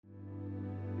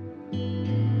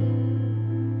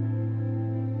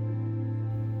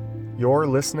You're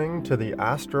listening to the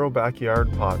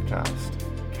Astrobackyard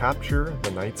podcast. Capture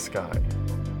the night sky.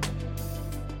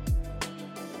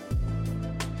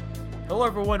 Hello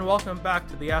everyone, welcome back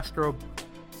to the Astro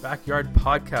Backyard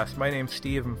podcast. My name's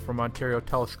Steve, I'm from Ontario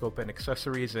Telescope and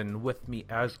Accessories, and with me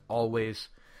as always,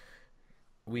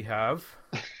 we have...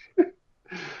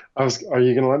 Are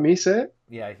you going to let me say it?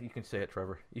 Yeah, you can say it,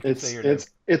 Trevor. You can say your name.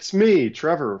 It's me,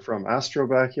 Trevor, from Astro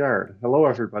Backyard. Hello,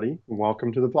 everybody, and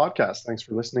welcome to the podcast. Thanks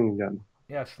for listening again.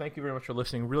 Yes, thank you very much for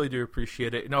listening. Really do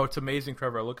appreciate it. No, it's amazing,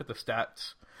 Trevor. I look at the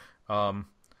stats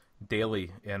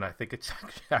daily, and I think it's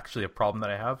actually a problem that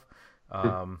I have.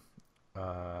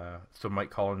 Some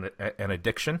might call it an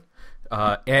addiction.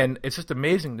 And it's just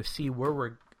amazing to see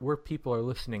where people are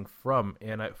listening from.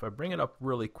 And if I bring it up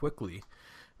really quickly,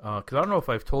 because I don't know if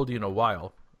I've told you in a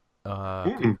while,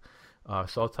 so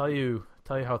I'll tell you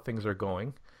how things are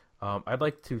going. I'd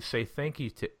like to say thank you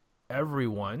to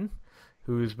everyone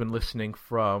who's been listening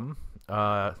from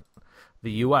the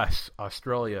U.S.,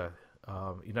 Australia,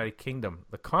 United Kingdom,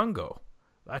 the Congo.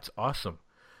 That's awesome.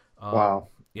 Wow.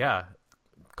 Yeah,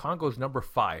 Congo's number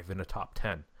 5 in the top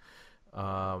 10.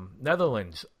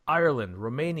 Netherlands, Ireland,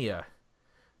 Romania,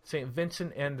 St.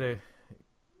 Vincent and the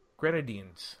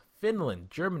Grenadines, Finland,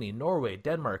 Germany, Norway,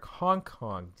 Denmark, Hong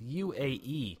Kong, the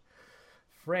UAE,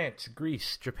 France,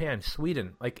 Greece, Japan,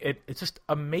 Sweden. Like it's just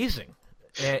amazing,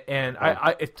 and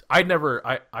I never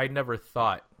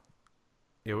thought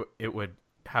it would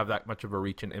have that much of a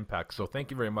reach and impact. So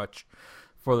thank you very much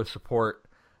for the support.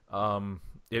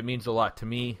 It means a lot to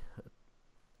me.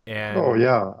 And oh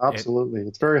yeah, absolutely.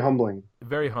 It's very humbling.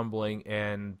 Very humbling,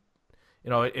 and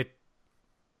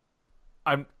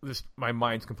my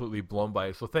mind's completely blown by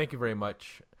it. So thank you very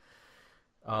much.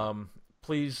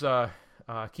 Please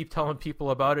keep telling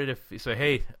people about it. If you say,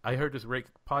 "Hey, I heard this great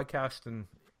podcast, and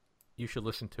you should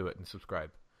listen to it and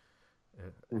subscribe,"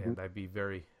 and I'd be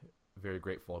very, very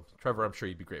grateful. Trevor, I'm sure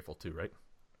you'd be grateful too, right?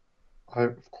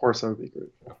 Of course, I would be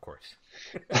grateful. Of course.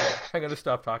 I'm going to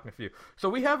stop talking to you. So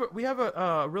we have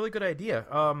a really good idea.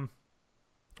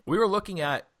 We were looking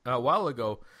at a while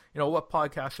ago, what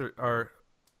podcasts are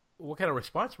what kind of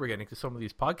response we're getting to some of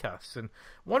these podcasts. And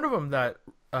one of them that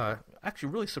actually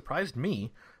really surprised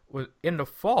me was in the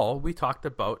fall, we talked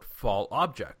about fall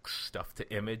objects, stuff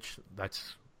to image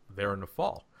that's there in the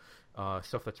fall,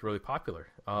 stuff that's really popular.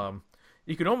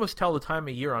 You can almost tell the time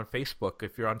of year on Facebook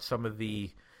if you're on some of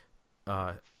the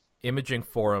imaging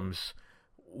forums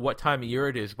what time of year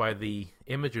it is by the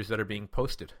images that are being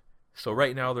posted. So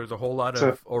right now there's a whole lot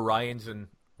of Orions and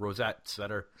Rosettes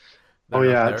that are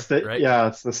it's right?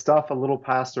 It's the stuff a little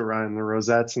past Orion, the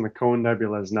Rosettes and the Cone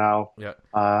Nebulas now. Yeah.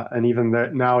 And even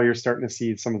now you're starting to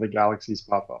see some of the Galaxies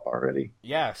pop up already.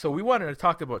 Yeah, so we wanted to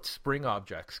talk about spring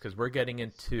objects because we're getting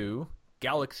into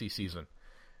Galaxy season.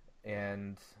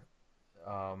 And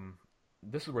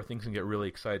this is where things can get really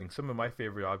exciting. Some of my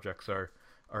favorite objects are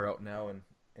out now, and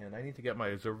I need to get my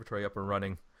observatory up and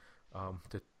running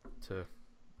to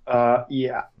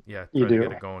you to do.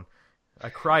 get it going. I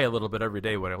cry a little bit every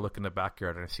day when I look in the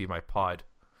backyard and I see my pod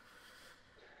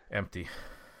empty.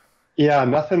 Yeah,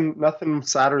 nothing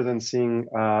sadder than seeing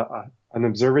an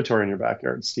observatory in your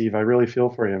backyard, Steve. I really feel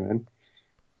for you, man.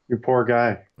 You poor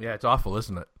guy. Yeah, it's awful,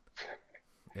 isn't it?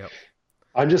 Yep.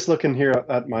 I'm just looking here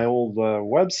at my old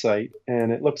website,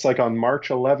 and it looks like on March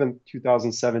 11th,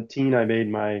 2017, I made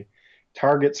my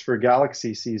targets for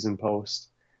Galaxy season post.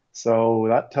 So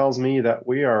that tells me that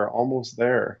we are almost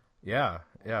there. Yeah.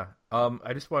 I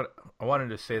wanted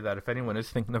to say that if anyone is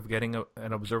thinking of getting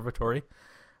an observatory,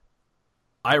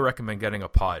 I recommend getting a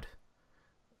pod.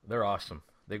 They're awesome.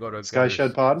 They go to Sky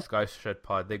Shed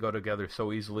Pod. They go together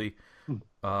so easily.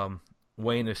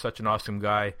 Wayne is such an awesome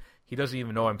guy. He doesn't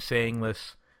even know I'm saying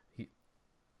this.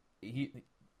 He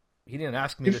didn't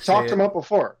ask me to say it. You've talked him up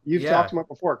before. Talked him up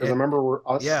before because I remember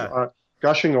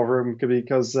gushing over him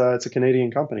because it's a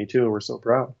Canadian company too. We're so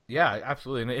proud. Yeah,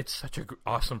 absolutely, and it's such an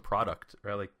awesome product.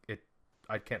 Right? Like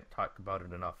I can't talk about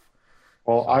it enough.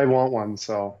 Well, I want one,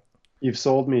 so you've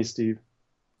sold me, Steve.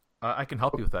 I can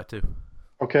help you with that too.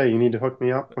 Okay, you need to hook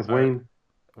me up with Wayne.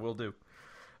 Will do.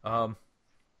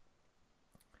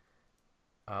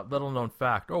 Little known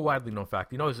fact, or widely known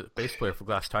fact, he's a bass player for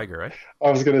Glass Tiger, right? I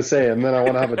was going to say, and then I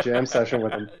want to have a jam session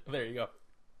with him. There you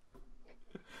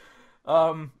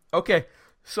go. Okay,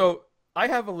 so I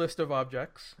have a list of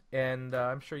objects, and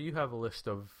I'm sure you have a list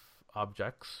of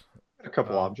objects. A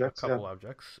couple objects. Okay,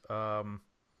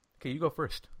 you go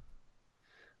first.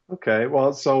 Okay,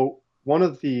 well, so one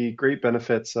of the great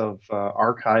benefits of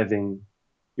archiving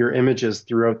your images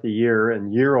throughout the year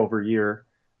and year over year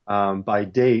by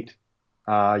date,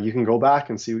 you can go back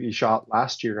and see what you shot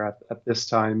last year at this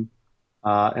time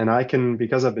And I can,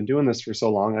 because I've been doing this for so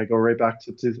long, I go right back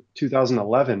to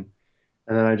 2011,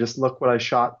 and then I just look what I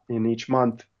shot in each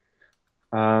month.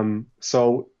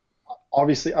 So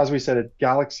obviously, as we said,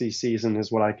 Galaxy season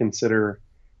is what I consider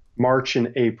March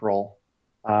and April.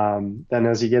 Then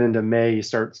as you get into May, you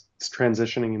start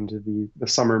transitioning into the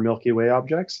summer Milky Way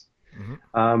objects.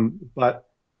 Hmm. But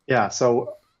yeah,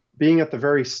 so being at the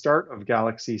very start of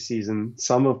Galaxy season,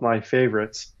 some of my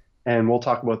favorites, and we'll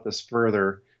talk about this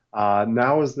further.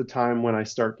 Now is the time when I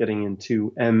start getting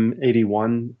into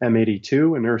M81,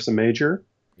 M82 and Ursa Major.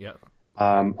 Yeah.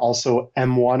 Also,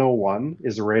 M101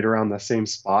 is right around the same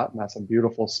spot, and that's a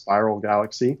beautiful spiral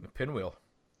galaxy. The pinwheel.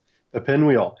 The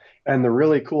pinwheel. And the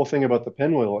really cool thing about the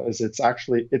pinwheel is it's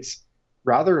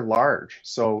rather large.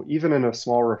 So even in a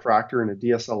small refractor in a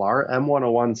DSLR,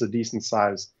 M101 is a decent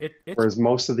size, whereas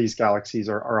most of these galaxies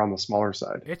are on the smaller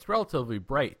side. It's relatively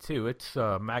bright too. It's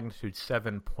magnitude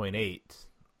 7.8.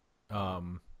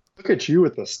 Look at you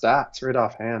with the stats right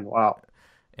offhand. Wow.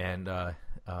 And the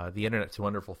internet's a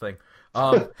wonderful thing.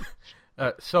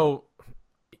 So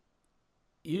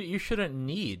you shouldn't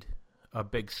need a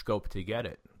big scope to get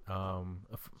it. A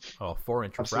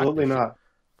 4-inch refractor. Absolutely not.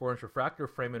 4-inch refractor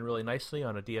framing really nicely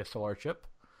on a DSLR chip.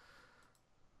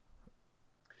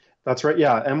 That's right.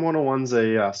 Yeah, M101's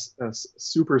a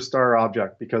superstar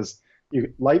object because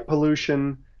light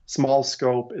pollution, small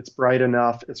scope, it's bright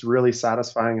enough, it's really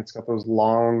satisfying. It's got those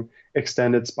long,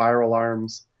 extended spiral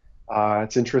arms.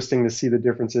 It's interesting to see the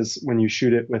differences when you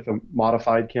shoot it with a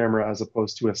modified camera as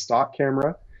opposed to a stock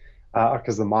camera,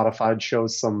 because the modified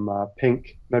shows some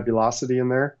pink nebulosity in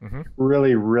there. Mm-hmm.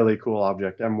 Really, really cool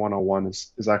object. M101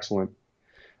 is excellent.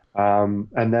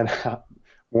 And then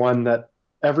one that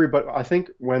everybody, I think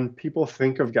when people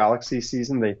think of Galaxy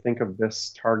season, they think of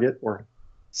this target or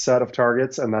set of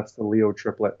targets, and that's the Leo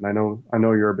triplet. And I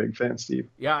know you're a big fan, Steve.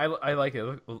 Yeah, I like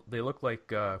it. They look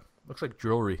like looks like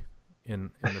jewelry in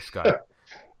the sky.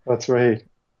 That's right.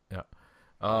 Yeah.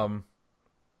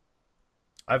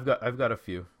 I've got a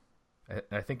few.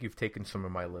 I think you've taken some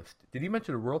of my list. Did you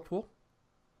mention a whirlpool?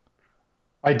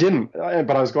 I didn't,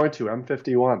 but I was going to.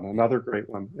 M51, another great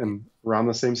one, and around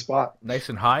the same spot. Nice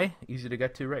and high, easy to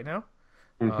get to right now.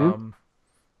 Mm-hmm.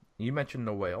 You mentioned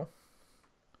the whale.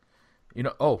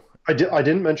 I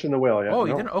didn't mention the whale yet. Oh,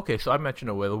 you no. didn't? Okay, so I mentioned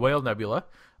the whale nebula.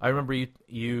 I remember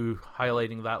you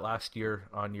highlighting that last year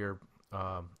on your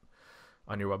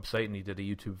website, and you did a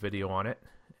YouTube video on it,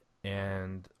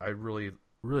 and I really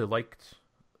liked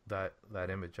that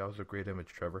image. That was a great image,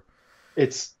 Trevor.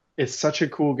 It's such a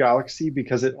cool galaxy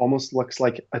because it almost looks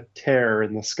like a tear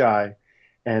in the sky,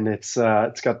 and it's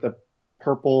got the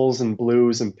purples and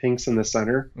blues and pinks in the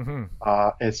center. Mm-hmm.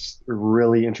 It's a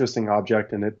really interesting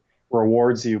object, and it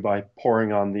rewards you by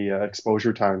pouring on the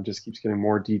exposure time. It just keeps getting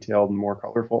more detailed and more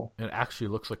colorful. It actually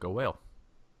looks like a whale.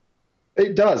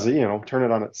 It does, turn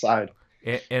it on its side.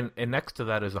 And next to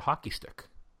that is a hockey stick.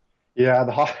 Yeah,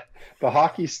 the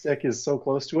hockey stick is so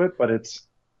close to it, but it's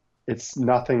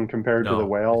nothing compared to the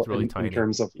whale. It's really tiny. In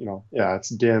terms of, it's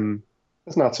dim.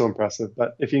 It's not so impressive,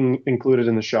 but if you can include it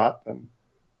in the shot, then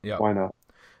why not?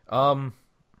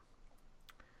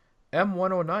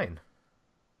 M109.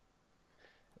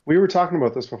 We were talking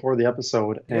about this before the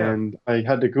episode, and I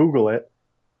had to Google it,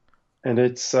 and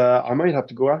it's I might have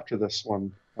to go after this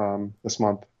one this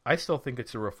month. I still think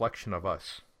it's a reflection of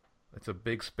us. It's a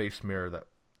big space mirror that.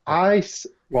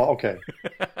 Okay.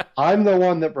 I'm the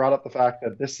one that brought up the fact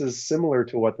that this is similar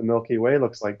to what the Milky Way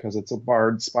looks like because it's a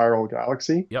barred spiral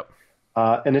galaxy. Yep.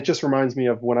 And it just reminds me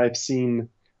of when I've seen,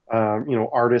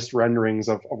 artist renderings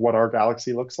of what our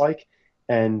galaxy looks like.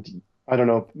 And I don't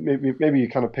know, maybe you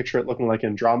kind of picture it looking like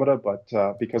Andromeda, but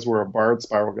because we're a barred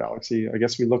spiral galaxy, I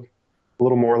guess we look a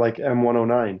little more like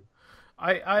M109.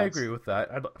 I agree with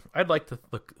that. I'd like to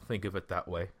think of it that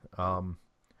way.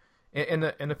 And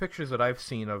the pictures that I've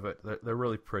seen of it, they're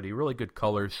really pretty, really good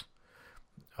colors.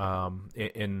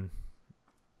 In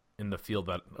the field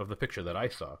of the picture that I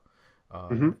saw,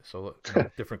 so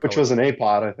different. Which colors. was an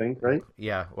apod, I think, right?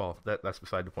 Yeah, well, that's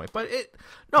beside the point. But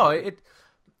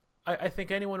I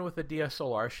think anyone with a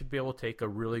DSLR should be able to take a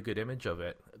really good image of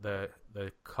it.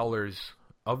 The colors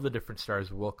of the different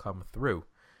stars will come through,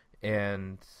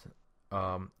 and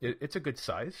it's a good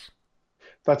size.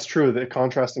 That's true. The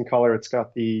contrast in color, it's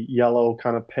got the yellow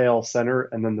kind of pale center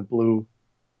and then the blue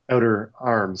outer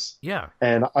arms. Yeah.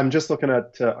 And I'm just looking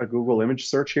at a Google image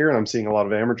search here, and I'm seeing a lot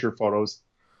of amateur photos,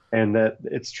 and that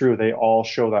it's true. They all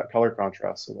show that color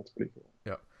contrast, so that's pretty cool.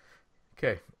 Yeah.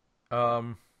 Okay.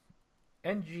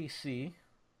 NGC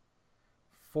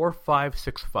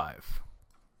 4565.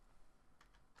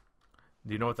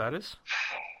 Do you know what that is?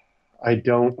 I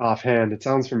don't offhand. It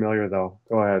sounds familiar, though.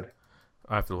 Go ahead.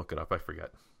 I have to look it up. I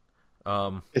forget.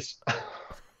 It's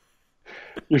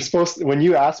you're supposed to, when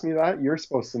you ask me that, you're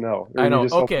supposed to know. Or I you know.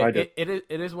 just hope Okay, I did.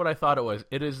 it is what I thought it was.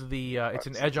 It is the it's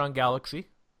an edge on Galaxy.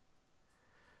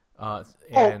 Oh,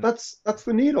 And that's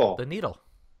the needle. the needle.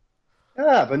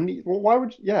 Yeah, well, why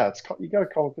would you, yeah, you got to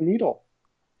call it the needle.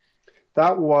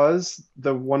 That was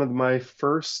the one of my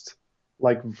first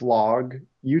like vlog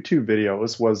YouTube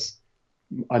videos was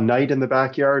a night in the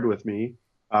backyard with me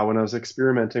when I was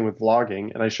experimenting with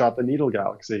vlogging, and I shot the needle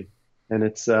galaxy. And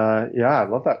it's yeah, I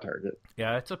love that target.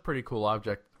 Yeah, it's a pretty cool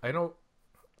object. I know,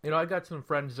 I got some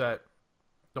friends that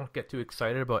don't get too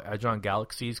excited about edge on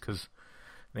galaxies because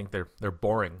I think they're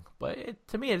boring. But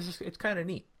to me, it's kind of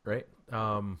neat, right?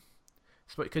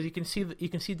 Because you can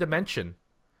see dimension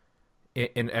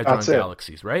in edge on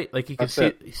galaxies, right? Like you can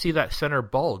see that center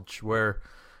bulge where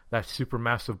that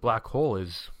supermassive black hole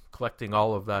is collecting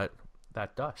all of that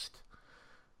dust.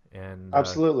 And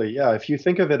Absolutely, yeah. If you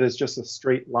think of it as just a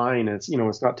straight line, it's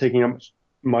not taking up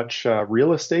much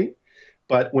real estate.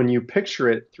 But when you picture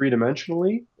it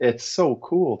three-dimensionally, it's so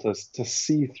cool to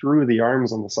see through the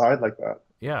arms on the side like that.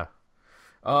 Yeah.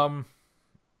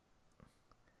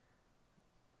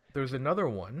 There's another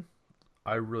one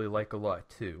I really like a lot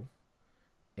too,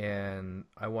 and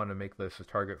I want to make this a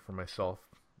target for myself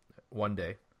one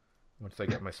day once I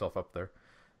get myself up there.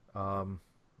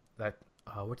 That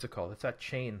what's it called? It's that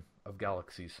chain of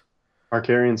galaxies.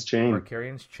 Markarian's chain.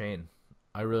 Markarian's chain.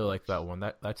 I really like that one.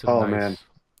 That's a Oh, nice. man.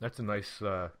 That's a nice.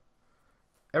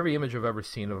 Every image I've ever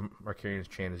seen of Markarian's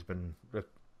chain has been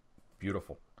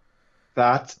beautiful.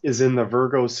 That is in the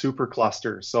Virgo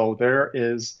supercluster. So there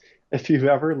is, if you've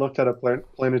ever looked at a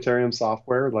planetarium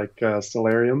software like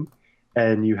Stellarium,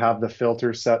 and you have the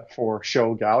filter set for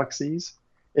show galaxies,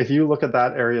 if you look at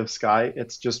that area of sky,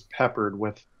 it's just peppered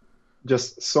with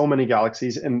just so many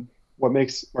galaxies. And what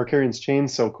makes Markarian's chain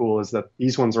so cool is that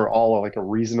these ones are all like a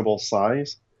reasonable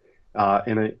size,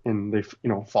 and they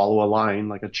follow a line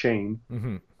like a chain.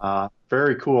 Mm-hmm.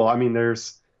 Very cool. I mean,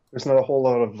 there's not a whole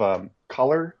lot of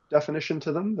color definition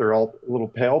to them. They're all a little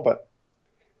pale, but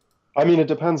I mean, it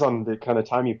depends on the kind of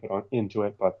time you put into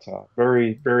it. But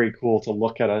very, very cool to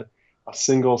look at a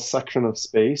single section of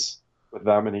space with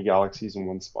that many galaxies in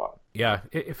one spot. Yeah,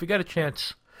 if you get a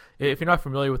chance, if you're not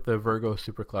familiar with the Virgo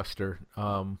supercluster,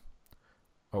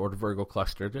 or the Virgo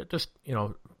cluster, just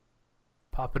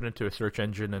pop it into a search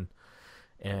engine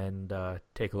and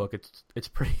take a look. It's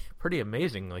pretty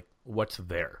amazing, like what's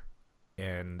there,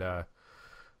 and yeah,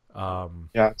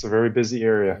 it's a very busy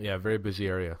area. Yeah, very busy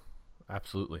area,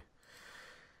 absolutely.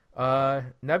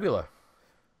 Nebula,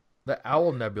 the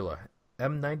Owl Nebula,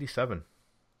 M97.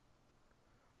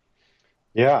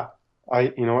 Yeah,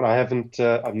 you know what?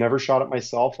 I've never shot it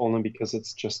myself, only because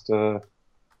it's just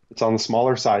it's on the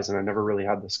smaller size, and I never really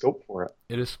had the scope for it.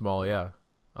 It is small, yeah.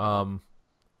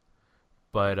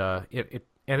 But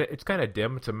it's kind of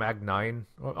dim. It's a Mag 9,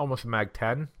 almost a Mag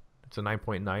 10. It's a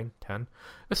 9.9, 10.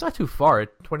 It's not too far.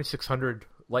 At 2,600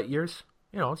 light years.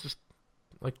 It's just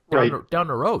like down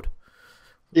the road.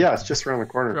 Yeah, it's just around the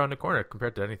corner. Around the corner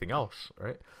compared to anything else,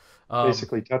 right?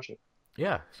 Basically touch it.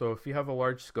 Yeah, so if you have a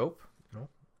large scope,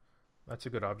 that's a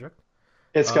good object.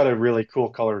 It's got a really cool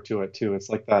color to it too. It's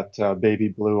like that baby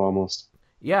blue almost.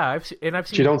 Yeah, I've seen.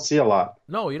 You don't see a lot.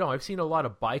 No, I've seen a lot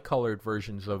of bicolored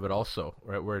versions of it also,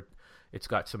 right? Where it's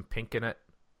got some pink in it.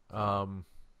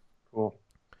 Cool.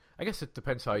 I guess it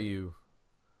depends how you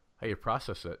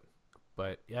process it,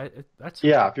 but yeah,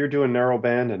 if you're doing narrow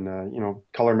band and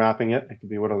color mapping it, it could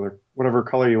be whatever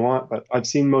color you want. But I've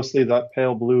seen mostly that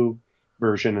pale blue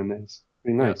version, and it's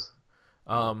pretty nice.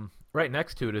 Yeah. Right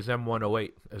next to it is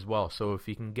M108 as well. So if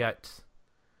you can get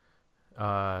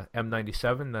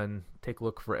M97, then take a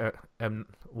look for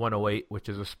M108, which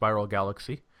is a spiral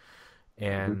galaxy,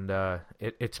 and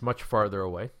it's much farther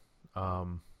away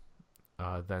than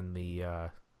the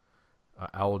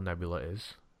Owl Nebula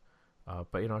is.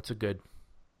 But it's a good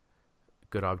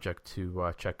object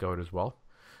to check out as well.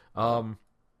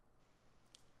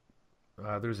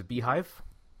 There's a beehive.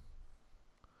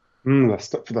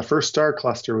 The first star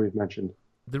cluster we've mentioned.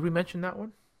 Did we mention that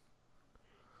one?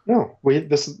 No,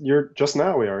 you're just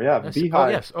now we are. Yeah, Yes. beehive.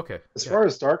 Oh, yes. Okay. As far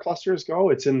as star clusters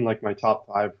go, it's in like my top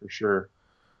 5 for sure.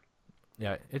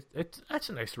 Yeah, that's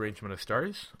a nice arrangement of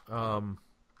stars.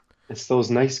 It's those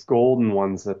nice golden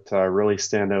ones that really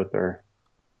stand out there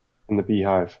in the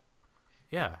beehive.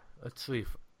 Yeah, let's see.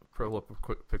 Pull up a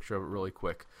quick picture of it really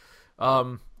quick.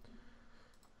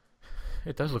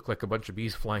 It does look like a bunch of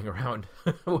bees flying around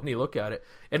when you look at it,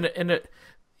 and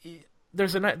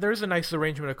there's a nice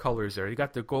arrangement of colors there. You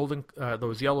got the golden,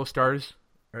 those yellow stars,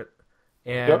 right?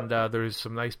 And there's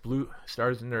some nice blue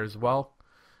stars in there as well.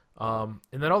 And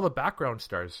then all the background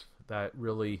stars that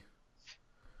really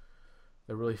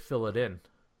fill it in.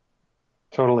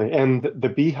 Totally. And the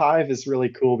beehive is really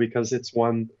cool because it's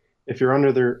one, if you're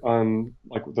under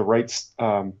like the right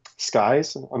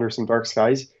skies, under some dark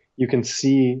skies, you can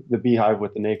see the beehive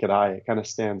with the naked eye. It kind of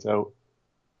stands out.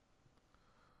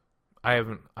 I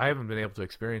haven't been able to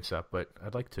experience that, but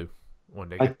I'd like to one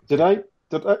day. Did I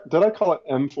call it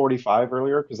M45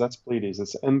 earlier? Because that's Pleiades.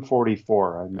 It's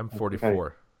M44.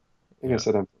 M44. I think I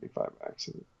said M45 by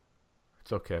accident.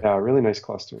 It's okay. Yeah, really nice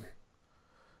cluster.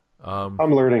 I'm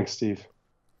learning, Steve.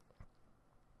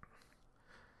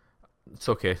 It's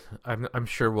okay. I'm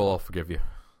sure we'll all forgive you.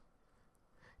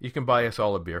 You can buy us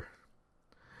all a beer.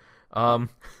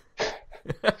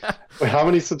 Wait, how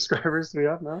many subscribers do we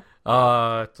have now?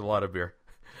 It's a lot of beer.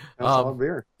 That's a lot of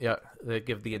beer. Yeah, they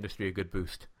give the industry a good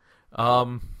boost.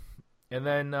 And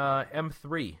then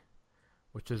M3,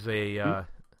 which is a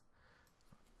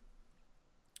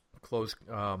closed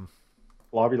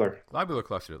globular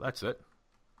cluster. That's it.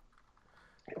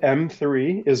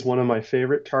 M3 is one of my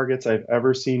favorite targets I've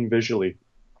ever seen visually.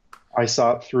 I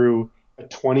saw it through a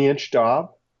 20-inch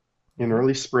Dob in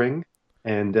early spring,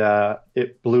 and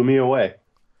it blew me away.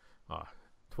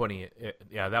 20,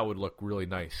 yeah, that would look really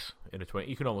nice in a 20.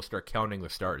 You can almost start counting the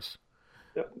stars.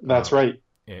 That's right.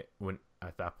 When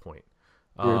at that point,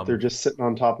 they're just sitting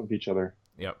on top of each other.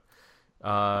 Yep.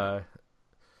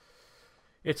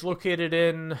 It's located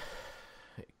in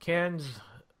Cairns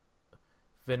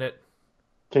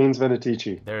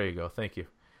Venetici. There you go. Thank you.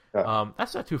 Yeah.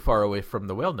 That's not too far away from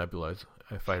the Whale Nebula,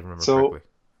 if I remember correctly.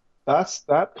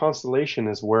 That constellation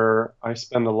is where I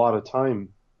spend a lot of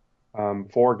time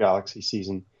for Galaxy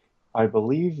season. I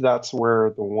believe that's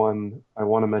where the one I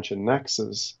want to mention next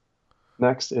is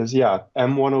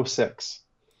M106.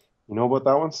 You know about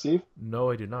that one, Steve? No,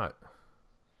 I do not.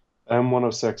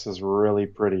 M106 is really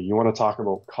pretty. You want to talk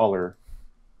about color.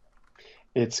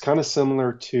 It's kind of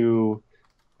similar to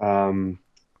M80.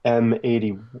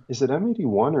 Is it M81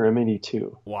 or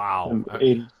M82? Wow.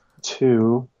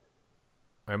 M82.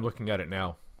 I'm looking at it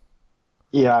now.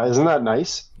 Yeah, isn't that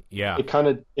nice? Yeah. It kind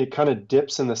of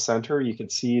dips in the center. You can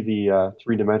see the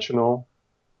three-dimensional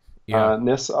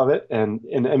ness of it, and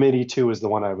M82 is the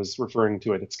one I was referring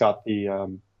to. It's got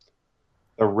the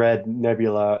red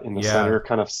nebula in the center,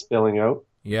 kind of spilling out.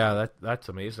 Yeah, that's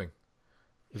amazing.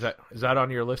 Is that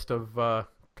on your list of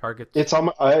targets? It's on.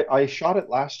 I shot it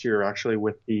last year actually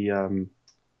with the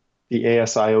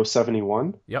ASIO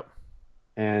 71. Yep.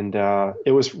 And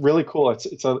it was really cool.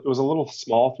 It was a little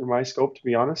small through my scope, to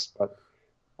be honest, but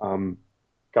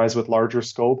guys with larger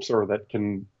scopes or that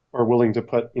are willing to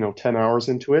put 10 hours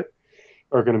into it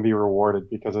are going to be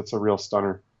rewarded because it's a real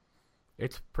stunner.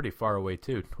 It's pretty far away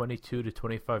too, 22 to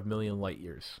 25 million light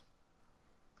years.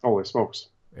 Holy smokes!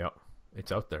 Yeah,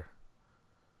 it's out there.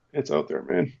 It's out there,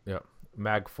 man. Yeah,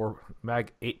 mag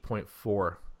 8.4,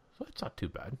 so it's not too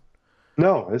bad.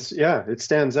 No, it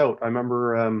stands out. I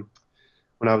remember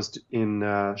when I was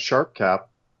in Sharp Cap,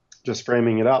 just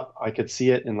framing it up, I could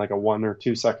see it in like a 1 or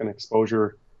 2 second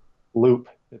exposure loop.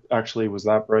 It actually was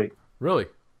that bright. Really?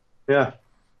 Yeah.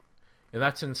 And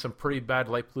that's in some pretty bad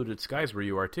light polluted skies where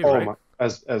you are too, oh, right?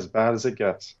 As bad as it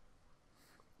gets.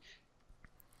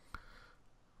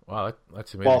 Wow,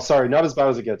 that's amazing. Well, sorry, not as bad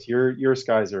as it gets. Your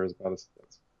skies are as bad as it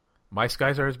gets. My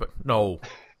skies are as bad? No.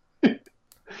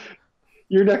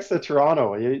 You're next to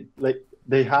Toronto.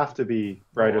 They have to be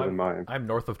brighter than mine. I'm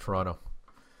north of Toronto.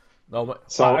 No,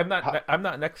 so I'm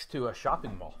not next to a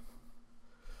shopping mall.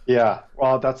 Yeah,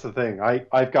 well, that's the thing. I'm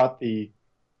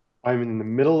in the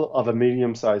middle of a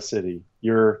medium-sized city.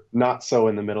 You're not so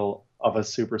in the middle of a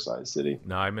super-sized city.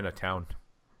 No, I'm in a town.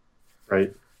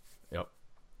 Right. Yep.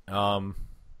 But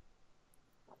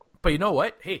you know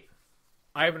what? Hey,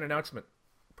 I have an announcement.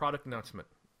 Product announcement.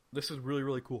 This is really,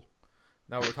 really cool.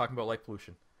 Now we're talking about light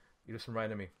pollution. You just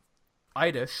reminded me.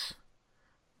 IDIS.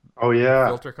 Oh yeah.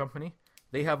 Filter company.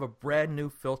 They have a brand new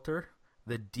filter,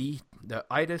 the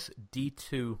IDIS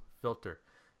D2 filter.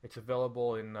 It's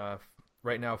available in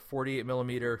right now 48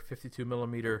 millimeter, 52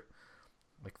 millimeter,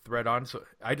 like thread on. So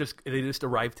they just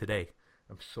arrived today.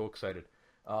 I'm so excited.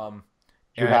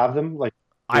 You have them? Like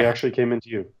they actually came into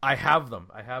you? I have them.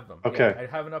 Okay. Yeah, I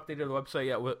haven't updated the website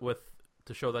yet with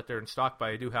to show that they're in stock, but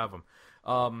I do have them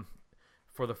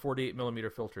for the 48 millimeter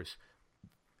filters.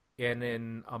 And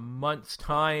in a month's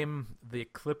time, the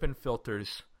clip-in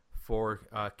filters for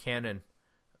Canon,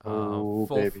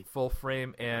 full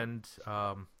frame and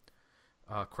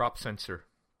crop sensor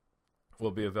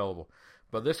will be available.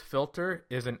 But this filter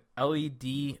is an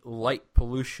LED light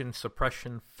pollution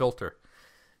suppression filter.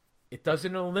 It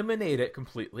doesn't eliminate it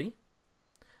completely.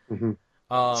 Mm-hmm.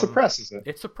 Suppresses it.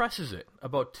 It suppresses it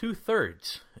about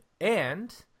 2/3.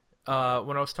 And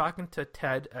when I was talking to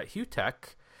Ted at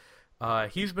HuTech,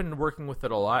 he's been working with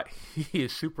it a lot. He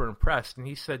is super impressed, and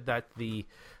he said that the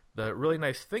really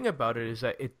nice thing about it is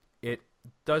that it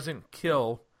doesn't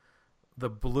kill the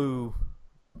blue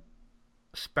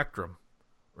spectrum,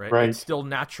 right? Right. It's still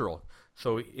natural,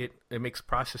 so it makes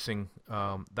processing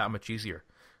that much easier.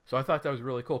 So I thought that was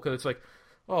really cool, because it's like,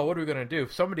 oh, what are we going to do?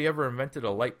 If somebody ever invented a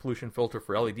light pollution filter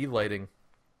for LED lighting.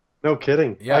 No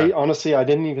kidding. Yeah. I honestly, I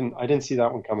didn't see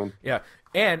that one coming. Yeah.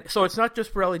 And so it's not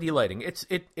just for LED lighting.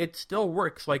 It still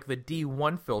works like the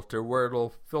D1 filter, where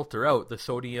it'll filter out the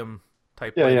sodium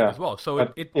type lighting as well. So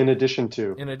in addition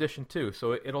to.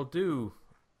 So it'll do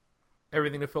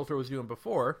everything the filter was doing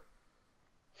before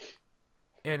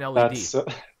in LED.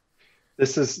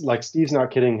 This is like, Steve's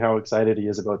not kidding how excited he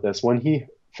is about this. When he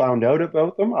found out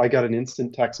about them, I got an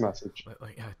instant text message.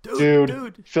 Like,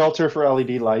 dude, filter for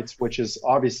LED lights, which is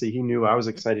obviously, he knew I was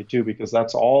excited too, because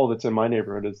that's all that's in my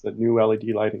neighborhood is the new LED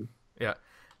lighting. Yeah.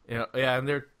 And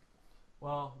they're,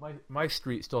 well, my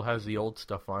street still has the old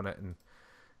stuff on it,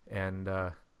 and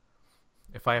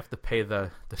if I have to pay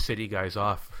the city guys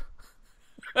off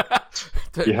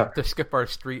to skip our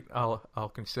street,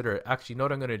 I'll consider it. Actually, you know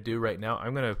what I'm going to do right now?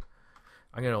 I'm going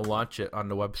to launch it on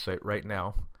the website right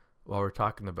now while we're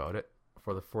talking about it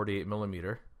for the 48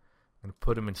 millimeter, and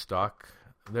put them in stock.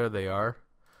 There they are.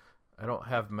 I don't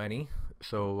have many,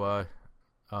 so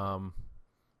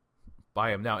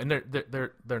buy them now, and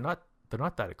they're not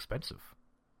that expensive.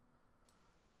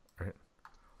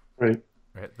 Right.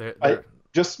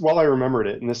 Just while I remembered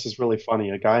it, and this is really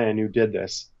funny, a guy I knew did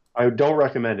this. I don't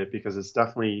recommend it, because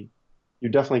you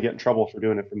definitely get in trouble for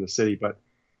doing it from the city. But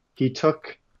he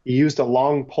used a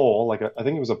long pole, I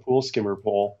think it was a pool skimmer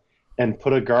pole, and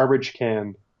put a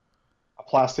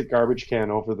plastic garbage can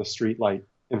over the street light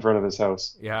in front of his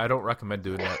house. Yeah, I don't recommend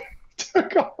doing that.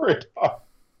 Took it off.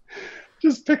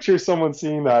 Just picture someone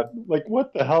seeing that. Like,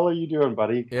 what the hell are you doing,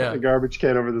 buddy? Yeah. Put a garbage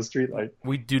can over the street light.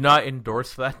 We do not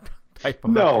endorse that type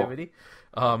of activity.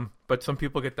 But some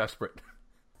people get desperate.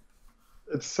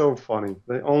 It's so funny.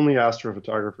 The only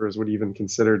astrophotographers would even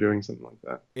consider doing something like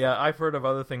that. Yeah, I've heard of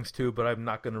other things too, but I'm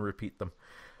not going to repeat them.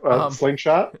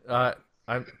 Slingshot?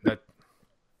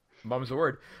 Mum's the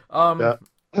word. Yeah.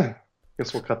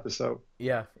 Guess we'll cut this out.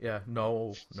 Yeah.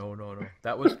 No.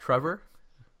 That was Trevor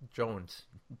Jones.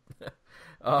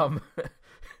 I'm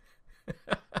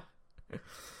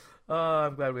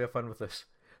glad we have fun with this.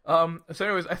 So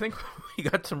anyways, I think we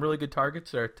got some really good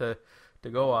targets there to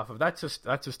go off of. That's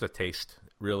just a taste,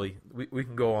 really. We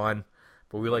can go on,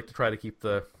 but we like to try to keep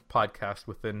the podcast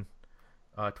within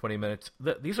 20 minutes.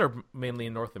 These are mainly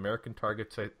North American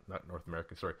targets.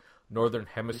 Northern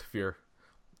Hemisphere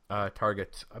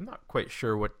targets. I'm not quite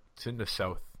sure what's in the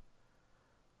South.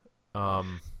 I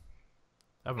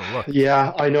haven't looked.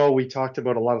 Yeah, I know we talked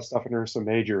about a lot of stuff in Ursa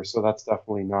Major, so that's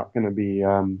definitely not going to be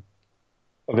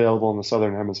available in the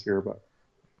Southern Hemisphere. But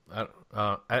I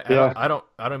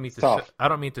don't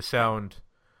mean to sound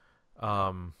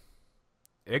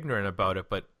ignorant about it,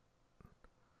 but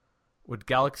would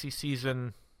Galaxy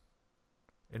season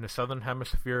in the Southern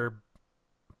Hemisphere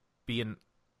be in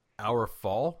our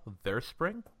fall, their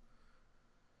spring?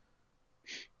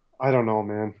 I don't know,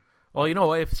 man.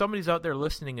 Well, if somebody's out there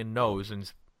listening and knows,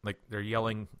 and like they're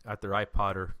yelling at their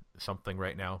iPod or something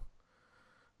right now,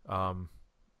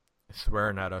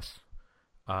 swearing at us,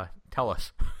 tell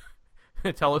us.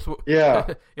 Tell us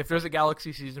if there's a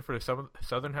Galaxy season for the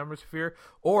Southern Hemisphere,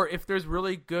 or if there's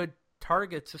really good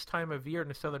targets this time of year in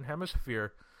the Southern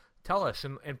Hemisphere. Tell us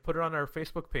and put it on our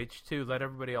Facebook page too. Let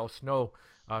everybody else know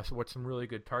what some really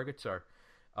good targets are.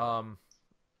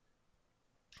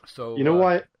 So you know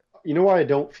why I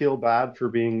don't feel bad for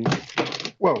being.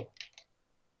 Whoa!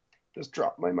 Just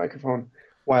dropped my microphone.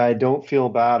 Why I don't feel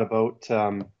bad about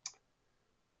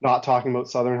not talking about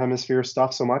Southern Hemisphere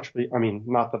stuff so much. I mean,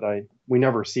 not that we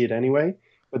never see it anyway,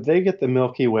 but they get the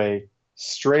Milky Way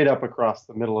straight up across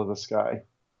the middle of the sky,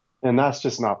 and that's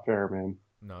just not fair, man.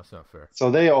 No, it's not fair. So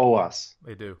they owe us.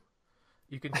 They do.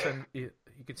 You can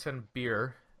send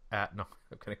beer at no.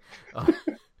 I'm kidding.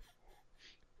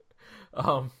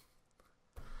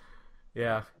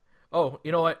 Yeah. Oh,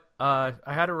 you know what? I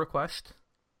had a request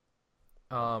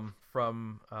from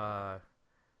a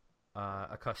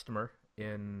customer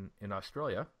in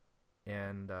Australia,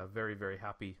 and very, very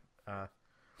happy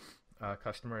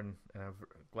customer, and I'm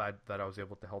glad that I was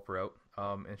able to help her out.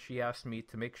 And she asked me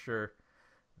to make sure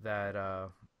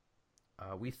that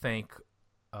we thank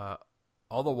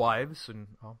all the wives and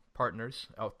partners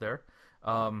out there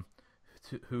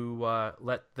who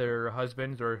let their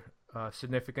husbands or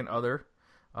significant other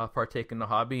partake in the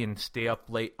hobby and stay up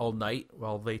late all night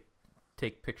while they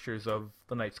take pictures of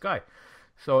the night sky.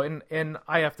 So, and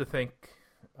I have to thank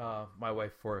my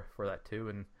wife for that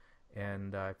too,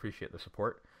 and I appreciate the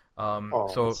support. So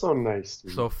that's so nice,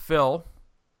 dude. So Phil,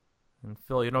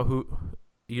 you know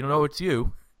it's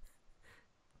you.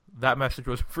 That message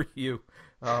was for you.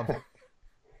 That's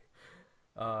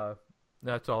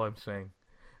all I'm saying.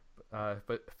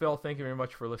 But Phil, thank you very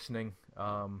much for listening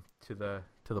to the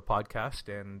podcast,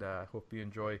 and hope you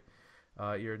enjoy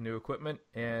your new equipment,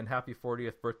 and happy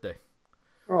 40th birthday.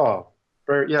 Oh,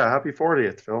 happy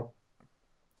 40th, Phil.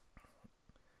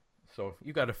 So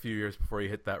you got a few years before you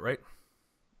hit that, right?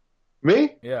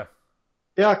 Me? Yeah.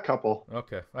 Yeah, a couple.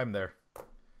 Okay, I'm there.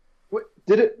 Wait.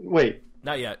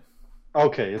 Not yet.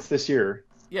 Okay, it's this year.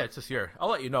 Yeah, it's this year. I'll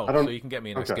let you know so you can get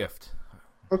me a nice gift.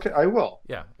 Okay, I will.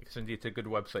 Yeah, because indeed it's a good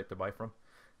website to buy from.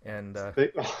 And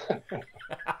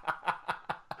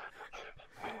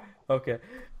okay.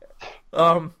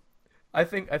 I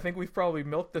think we've probably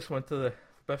milked this one to the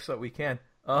best that we can.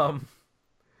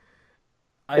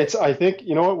 I think,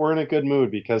 you know what, we're in a good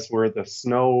mood because the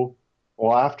snow,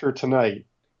 after tonight,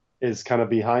 is kind of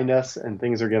behind us and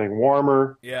things are getting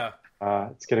warmer. Yeah.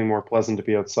 It's getting more pleasant to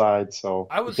be outside, so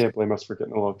I can't blame us for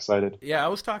getting a little excited. Yeah, I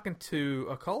was talking to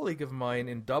a colleague of mine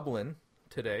in Dublin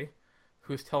today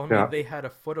who was telling me they had a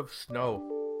foot of snow.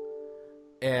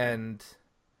 And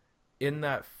in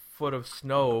that foot of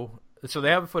snow, so they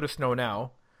have a foot of snow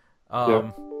now,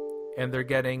 and they're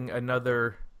getting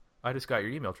another, I just got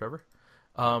your email, Trevor,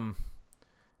 and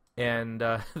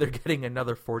they're getting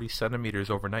another 40 centimeters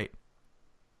overnight.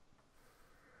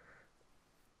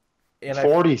 And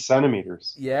 40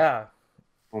 centimeters? Yeah.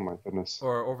 Oh my goodness.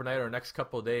 Or overnight or next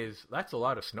couple of days. That's a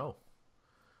lot of snow.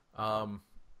 And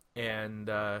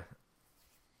if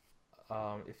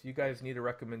you guys need a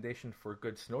recommendation for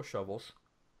good snow shovels,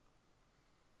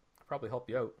 I'll probably help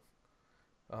you out.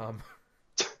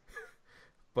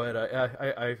 But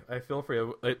I feel for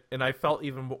you. And I felt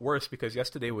even worse because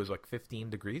yesterday was like 15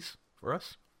 degrees for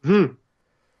us.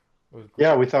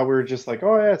 Yeah, we thought we were just like,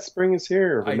 oh yeah, spring is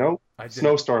here. But no,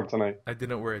 snowstorm tonight. I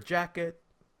didn't wear a jacket.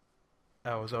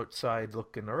 I was outside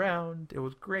looking around. It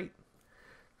was great.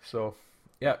 So,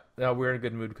 yeah, now we're in a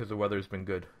good mood because the weather's been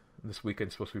good. This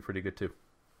weekend's supposed to be pretty good too.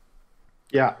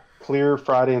 Yeah, clear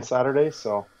Friday and Saturday,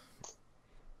 so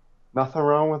nothing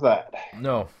wrong with that.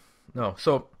 No.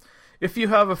 So, if you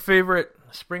have a favorite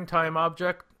springtime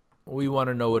object, we want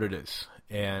to know what it is.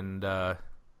 And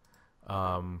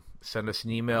send us an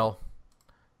email.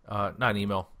 Not an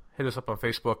email. Hit us up on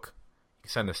Facebook. You can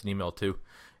send us an email too.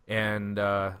 And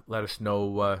let us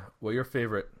know what your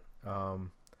favorite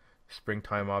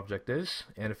springtime object is.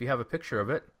 And if you have a picture of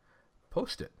it,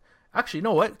 post it. Actually, you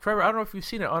know what, Trevor? I don't know if you've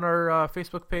seen it on our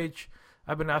Facebook page.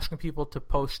 I've been asking people to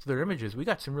post their images. We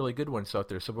got some really good ones out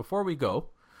there. So before we go,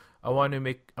 I want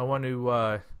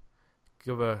to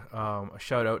give a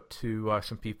shout out to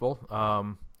some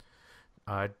people.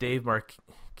 Dave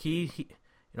Marquis, he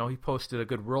posted a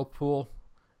good whirlpool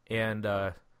and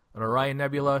an Orion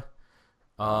Nebula.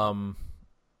 We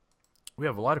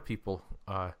have a lot of people.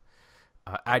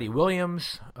 Addie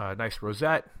Williams, nice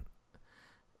rosette.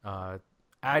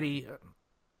 Addie,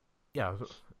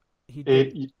 he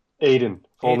did. Aiden,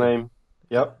 full name.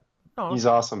 Yep, he's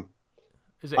awesome.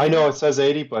 I know it says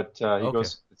 80, but he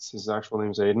goes. His actual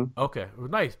name's Aiden. Okay,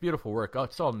 nice, beautiful work. Oh,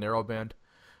 it's all narrowband.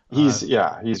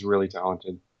 He's really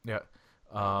talented. Yeah.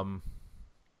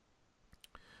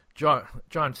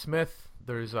 John Smith.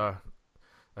 There's a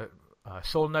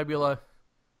Soul Nebula.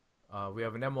 We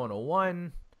have an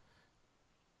M101.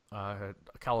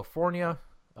 California.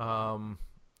 From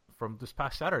this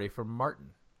past Saturday from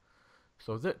Martin.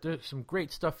 So there's some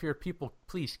great stuff here. People,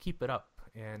 please keep it up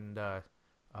and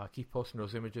keep posting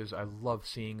those images. I love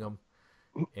seeing them.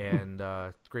 And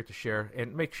it's great to share.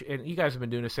 And and you guys have been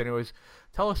doing this anyways.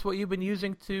 Tell us what you've been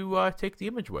using to take the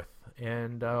image with,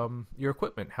 and your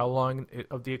equipment, how long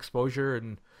of the exposure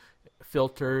and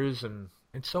filters and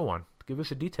so on. Give us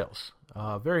the details.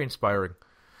 Very inspiring.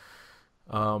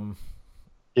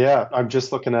 Yeah, I'm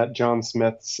just looking at John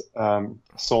Smith's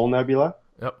Soul Nebula.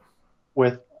 Yep.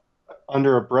 With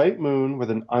under a bright moon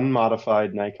with an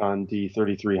unmodified Nikon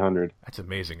D3300. That's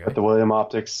amazing. At the William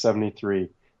Optics 73.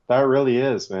 That really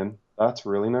is, man. That's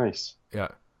really nice. Yeah,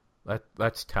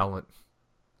 that's talent.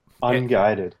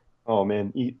 Unguided. Oh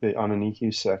man, on an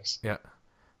EQ6. Yeah,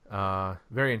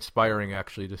 very inspiring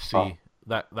actually to see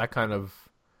that kind of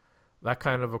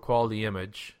a quality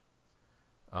image,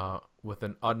 with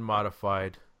an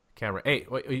unmodified camera. Hey,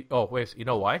 wait. You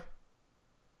know why?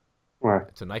 Why?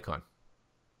 It's a Nikon.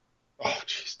 Oh,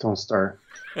 jeez, don't start.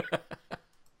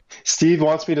 Steve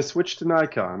wants me to switch to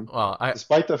Nikon, Well,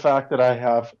 despite the fact that I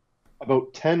have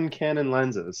about 10 Canon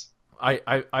lenses.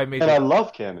 I made. And I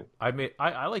love Canon. I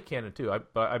like Canon too.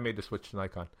 But I made the switch to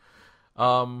Nikon.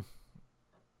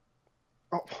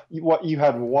 You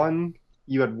had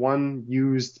one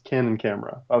used Canon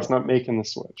camera. I was not making the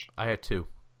switch. I had two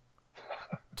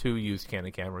used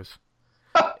Canon cameras,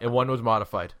 and one was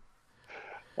modified.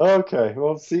 Okay,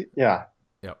 well, see, yeah.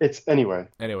 Yep. It's anyway.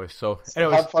 Anyways,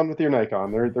 have fun with your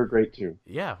Nikon. They're great too.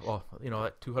 Yeah, well,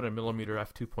 that 200mm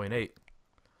f2.8.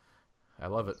 I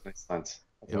love it. That's nice.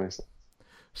 That's Yep. nice.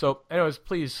 So, anyways,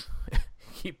 please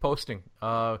keep posting.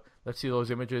 Let's see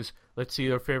those images. Let's see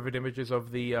your favorite images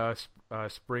of the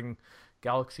spring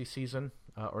Galaxy season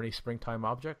or any springtime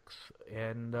objects.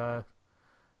 And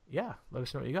yeah, let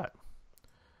us know what you got.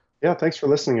 Yeah, thanks for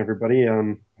listening, everybody.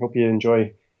 Hope you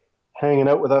enjoy hanging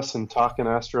out with us and talking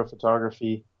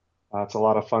astrophotography. It's a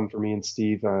lot of fun for me and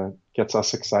Steve. Gets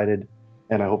us excited,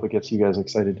 and I hope it gets you guys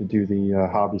excited to do the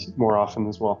hobby more often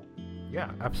as well.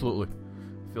 Yeah, absolutely.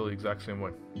 I feel the exact same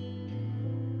way.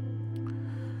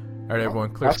 All right,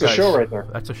 everyone. Clear That's skies. a show right there.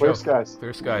 That's a show. Clear skies.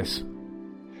 Clear skies.